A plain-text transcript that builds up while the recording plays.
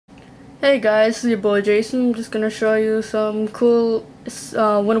Hey guys, this is your boy Jason. I'm just gonna show you some cool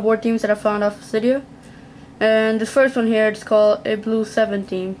Winterboard themes that I found off of Cydia. And this first one here, it's called a Blue 7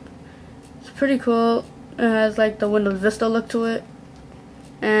 theme. It's pretty cool. It has like the Windows Vista look to it.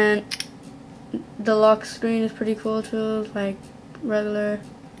 And the lock screen is pretty cool too, like regular.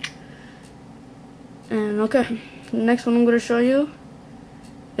 And okay, the next one I'm gonna show you,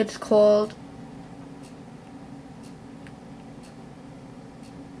 it's called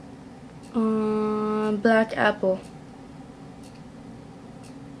Black Apple.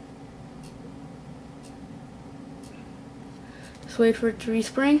 Just wait for it to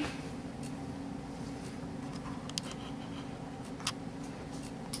respring.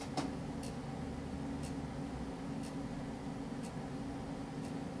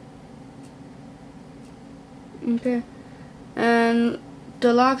 Okay, and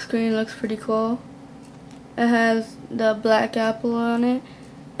the lock screen looks pretty cool. It has the black apple on it,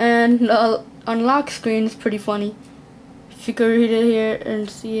 and the unlock screen is pretty funny. If you could read it here and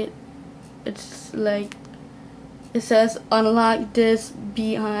see it, it's like, it says unlock this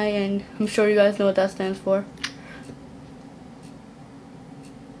BI, and I'm sure you guys know what that stands for.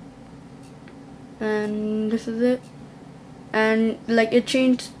 And this is it. And like, it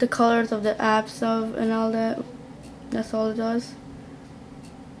changed the colors of the apps and all that. That's all it does.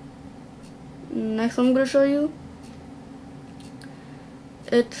 Next one I'm gonna show you,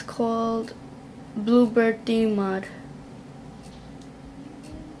 it's called Bluebird Theme Mod.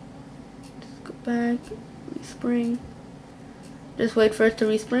 Just go back, respring. Just wait for it to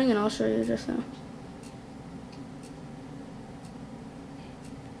respring and I'll show you just now.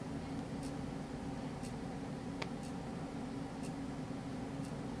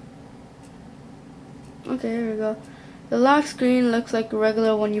 Okay, here we go. The lock screen looks like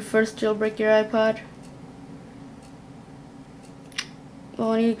regular when you first jailbreak your iPod. But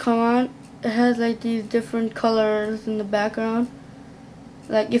when you come on, it has like these different colors in the background.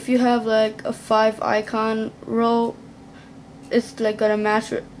 Like if you have like a 5 icon row, it's like gonna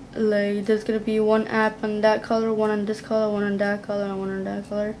match it. Like there's gonna be one app on that color, one on this color, one on that color, and one on that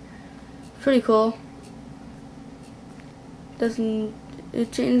color. Pretty cool.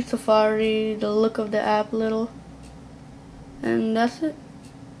 It changed Safari, the look of the app a little. And that's it.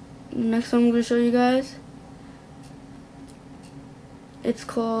 Next one I'm going to show you guys, it's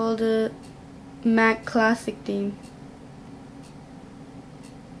called Mac Classic theme.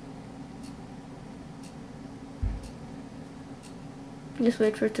 Just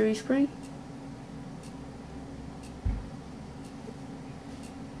wait for it to respring.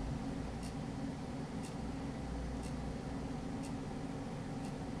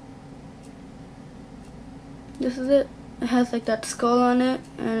 This is it. It has like that skull on it,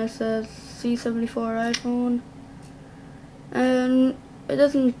 and it says C74 iPhone. And it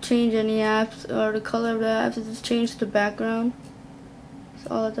doesn't change any apps or the color of the apps, it just changes the background.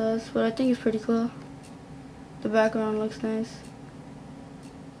 That's all it does, but I think it's pretty cool. The background looks nice.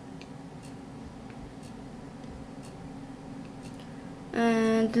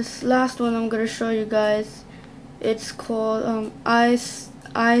 And this last one I'm gonna show you guys, it's called Ice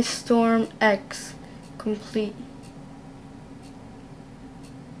Storm X Complete.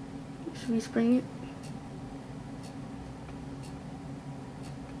 Should we spring it?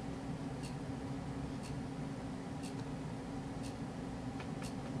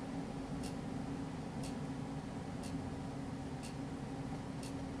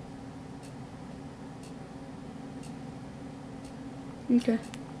 Okay.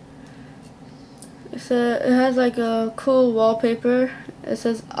 It has like a cool wallpaper. It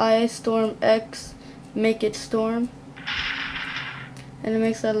says Ice Storm X, make it storm. And it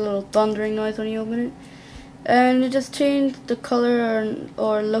makes that little thundering noise when you open it. And it just changed the color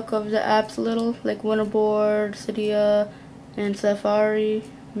or look of the apps a little, like Winterboard, Cydia, and Safari,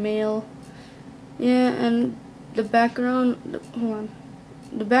 Mail. Yeah, and the background, hold on.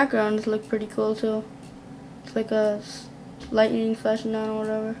 The backgrounds look pretty cool too. It's like a lightning flashing down or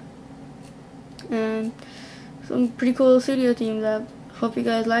whatever. And some pretty cool Cydia themes that hope you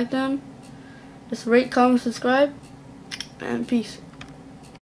guys like them. Just rate, comment, subscribe, and peace.